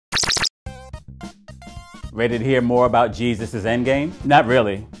Ready to hear more about Jesus' endgame? Not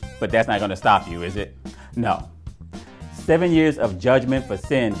really, but that's not going to stop you, is it? No. 7 years of judgment for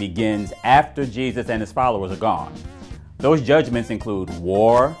sin begins after Jesus and his followers are gone. Those judgments include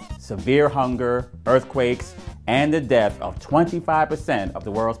war, severe hunger, earthquakes, and the death of 25% of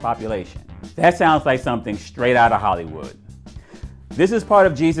the world's population. That sounds like something straight out of Hollywood. This is part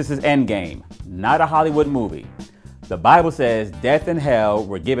of Jesus' endgame, not a Hollywood movie. The Bible says death and hell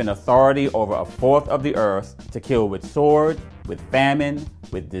were given authority over a fourth of the earth to kill with sword, with famine,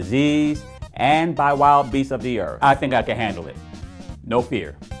 with disease, and by wild beasts of the earth. I think I can handle it. No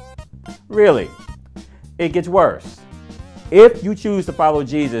fear. Really, it gets worse. If you choose to follow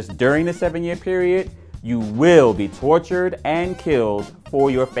Jesus during the 7-year period, you will be tortured and killed for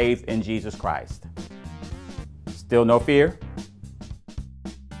your faith in Jesus Christ. Still no fear?